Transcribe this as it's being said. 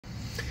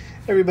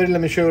Everybody, let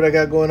me show you what I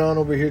got going on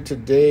over here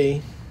today.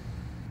 You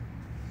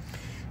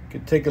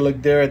can take a look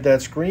there at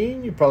that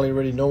screen. You probably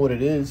already know what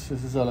it is.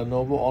 This is a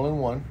Lenovo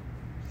all-in-one.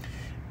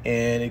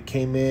 And it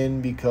came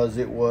in because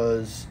it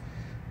was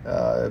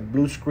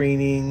blue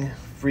screening,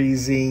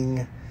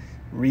 freezing,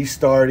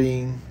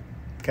 restarting,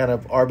 kind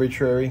of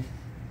arbitrary.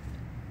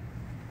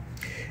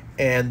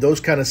 And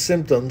those kind of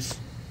symptoms,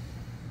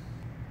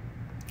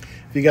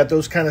 if you got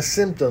those kind of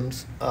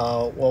symptoms,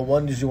 well,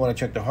 one is you want to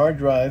check the hard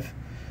drive.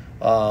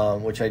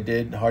 Which I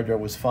did. The hard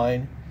drive was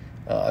fine,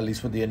 at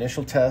least with the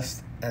initial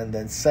test. And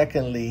then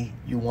secondly,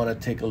 you want to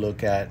take a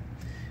look at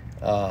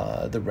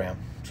the RAM.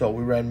 So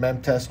we ran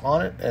mem tests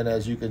on it, and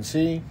as you can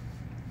see,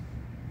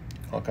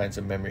 all kinds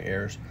of memory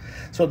errors.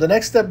 So the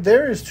next step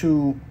there is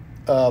to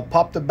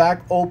pop the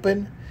back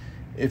open.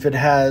 If it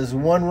has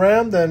one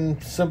RAM,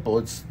 then simple.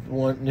 It's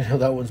one.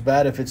 That one's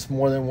bad. If it's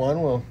more than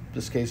one, well, in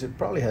this case it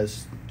probably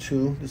has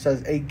two. This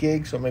has 8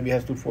 gigs, so maybe it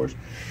has 2 4s.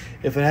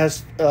 If it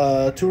has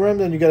 2 RAM,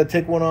 then you got to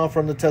take one off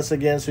from the test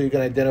again, so you can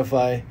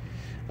identify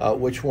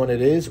which one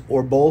it is,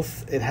 or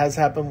both. It has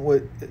happened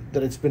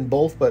that it's been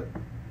both, but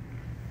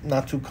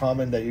not too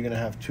common that you're gonna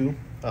have 2.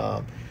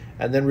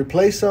 And then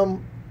replace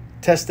them.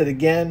 Test it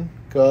again,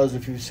 because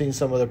if you've seen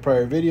some of the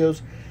prior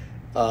videos,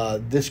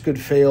 this could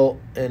fail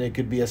and it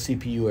could be a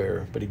CPU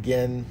error. But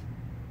again,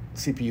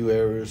 CPU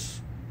errors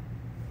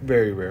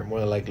very rare. More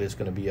than likely it's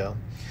going to be a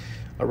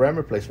RAM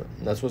replacement.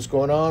 And that's what's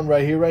going on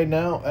right here right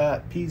now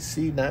at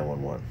PC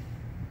 911.